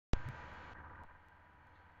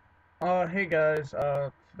Hey guys,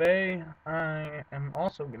 today I am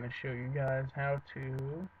also going to show you guys how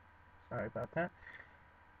to, sorry about that,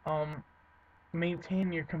 um,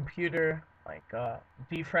 maintain your computer, like,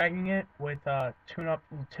 defragging it with, Tune-Up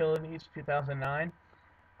Utilities 2009.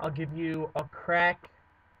 I'll give you a crack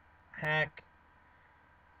hack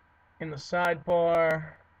in the sidebar.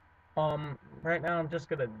 Right now I'm just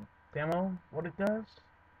going to demo what it does.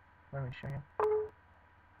 Let me show you.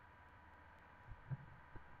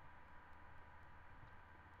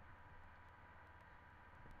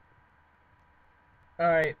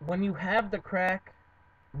 Alright, when you have the crack,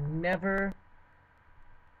 never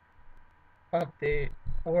update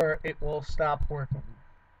or it will stop working.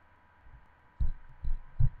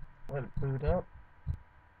 Let it boot up.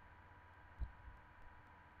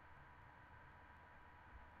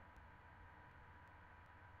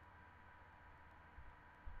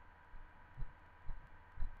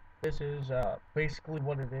 This is basically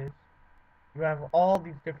what it is. You have all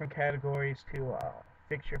these different categories to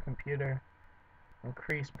fix your computer,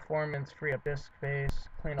 increase performance, free up disk space,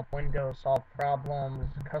 clean up Windows, solve problems,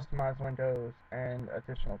 customize Windows, and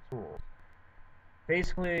additional tools.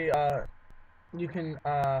 Basically, you can,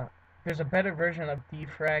 there's a better version of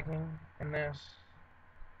defragging in this.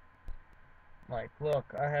 Like, look,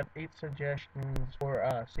 I have 8 suggestions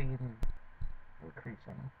for seed and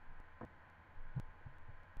increasing.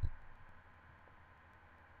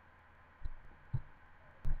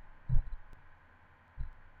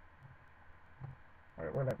 Or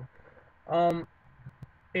whatever.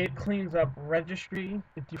 It cleans up registry,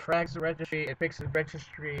 it defrags the registry, it fixes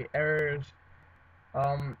registry errors.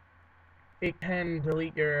 It can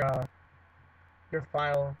delete your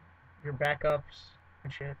file, your backups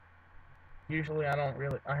and shit. Usually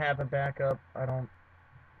I have a backup, I don't,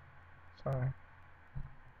 sorry.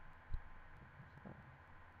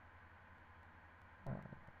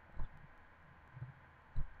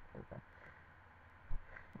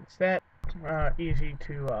 It's that easy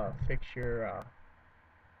to fix your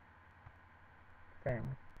thing.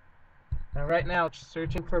 Now right now it's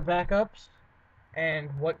searching for backups, and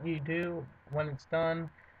what you do when it's done,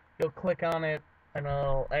 you'll click on it and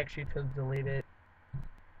it'll ask you to delete it.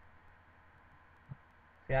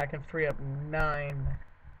 See, I can free up 9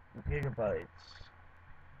 gigabytes.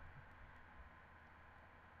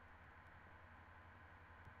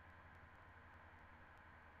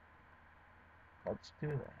 Let's do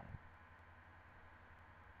that.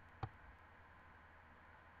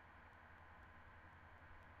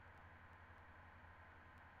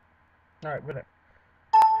 Alright, whatever.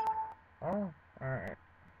 Oh, alright.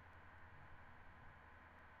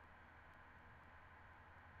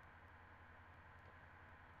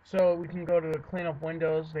 So we can go to the cleanup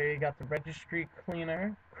windows. There you got the registry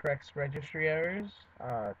cleaner, corrects registry errors.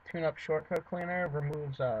 Tune-up shortcut cleaner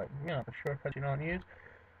removes the shortcuts you don't use.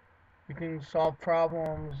 You can solve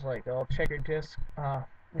problems like it'll check your disk,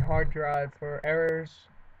 your hard drive for errors.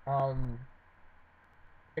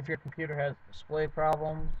 If your computer has display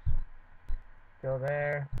problems, go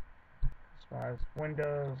there. As far as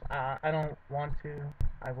Windows, I don't want to.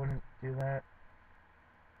 I wouldn't do that.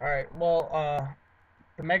 Alright, well,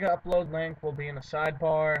 the mega upload link will be in the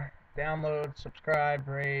sidebar. Download, subscribe,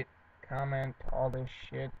 rate, comment, all this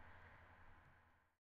shit.